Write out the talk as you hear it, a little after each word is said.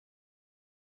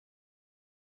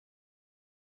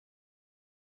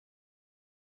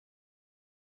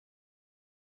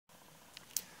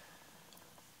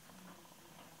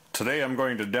Today I'm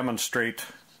going to demonstrate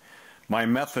my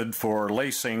method for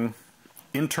lacing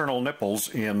internal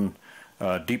nipples in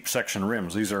deep section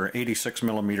rims. These are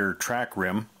 86mm track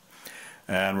rim,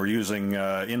 and we're using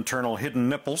internal hidden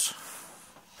nipples,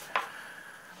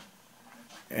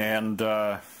 and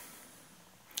it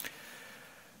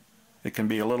can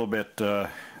be a little bit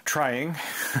trying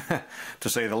to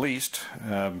say the least,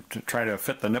 to try to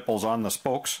fit the nipples on the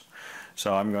spokes.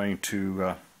 So I'm going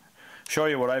to show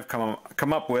you what I've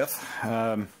come up with.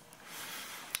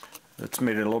 It's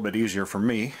made it a little bit easier for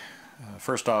me.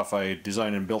 First off, I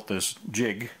designed and built this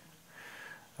jig.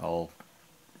 I'll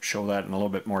show that in a little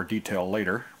bit more detail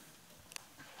later.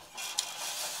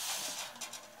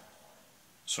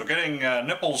 So getting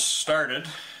nipples started,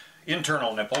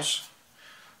 internal nipples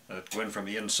that go in from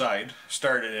the inside,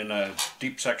 started in a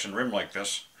deep section rim like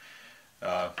this,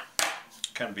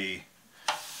 can be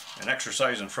an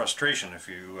exercise in frustration if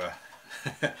you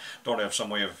don't have some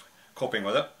way of coping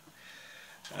with it.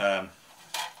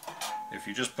 If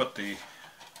you just put the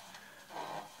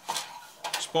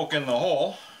spoke in the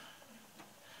hole,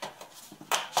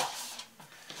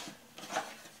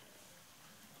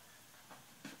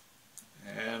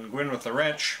 and go in with the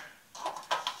wrench,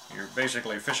 you're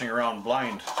basically fishing around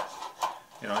blind.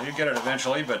 You know, you get it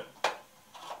eventually, but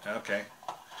okay.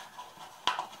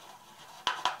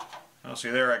 Well,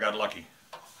 see there, I got lucky.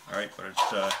 Alright, but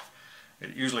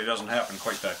it usually doesn't happen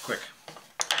quite that quick.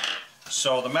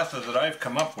 So the method that I've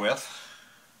come up with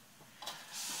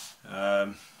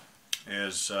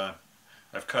is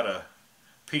I've cut a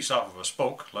piece off of a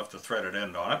spoke, left the threaded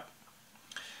end on it,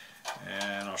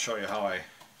 and I'll show you how I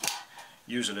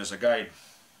use it as a guide.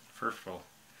 First we'll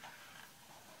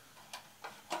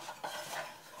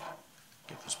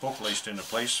get the spoke laced into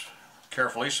place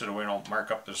carefully so that we don't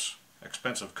mark up this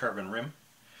expensive carbon rim,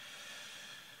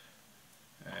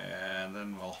 and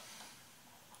then we'll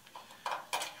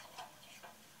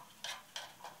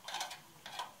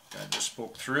guide the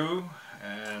spoke through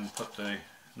and put the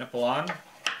nipple on,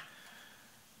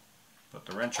 put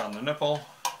the wrench on the nipple,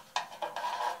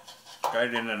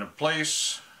 guide it into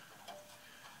place,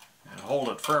 and hold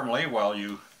it firmly while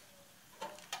you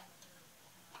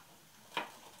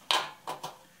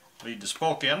lead the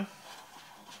spoke in.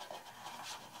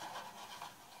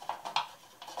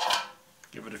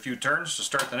 Give it a few turns to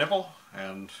start the nipple,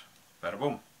 and bada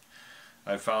boom.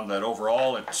 I've found that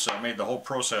overall it's made the whole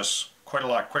process quite a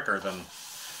lot quicker than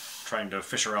trying to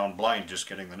fish around blind just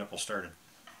getting the nipple started.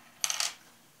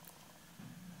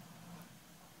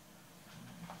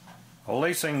 Well,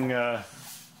 lacing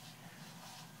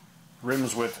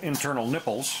rims with internal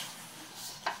nipples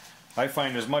I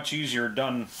find is much easier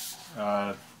done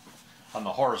on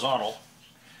the horizontal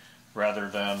rather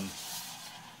than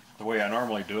the way I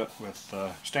normally do it with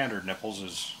standard nipples.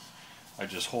 Is I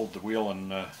just hold the wheel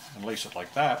and lace it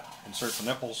like that, insert the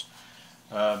nipples.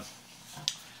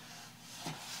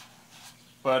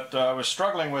 But I was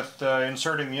struggling with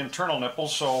inserting the internal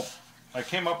nipples, so I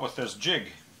came up with this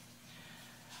jig.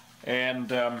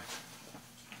 And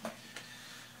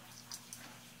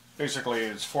basically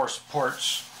it's 4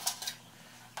 supports.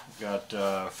 We've got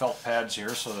felt pads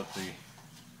here so that the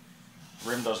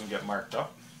rim doesn't get marked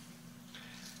up.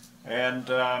 And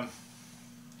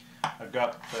I've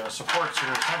got supports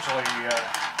here. Essentially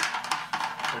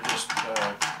they're just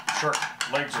short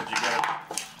legs that you get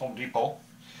at Home Depot.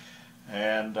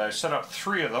 And I set up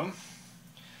 3 of them.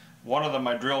 One of them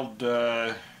I drilled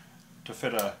to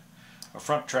fit a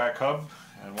front track hub,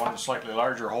 and one slightly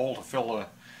larger hole to fill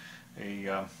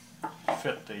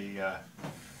fit the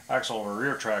axle of a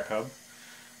rear track hub,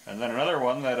 and then another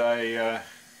one that I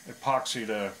epoxied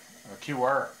a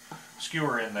QR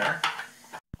skewer in there.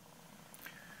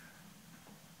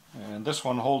 And this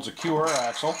one holds a QR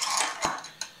axle,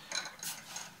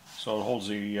 so it holds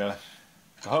the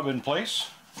hub in place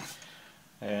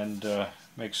and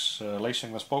makes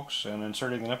lacing the spokes and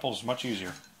inserting the nipples much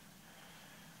easier.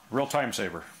 Real time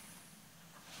saver.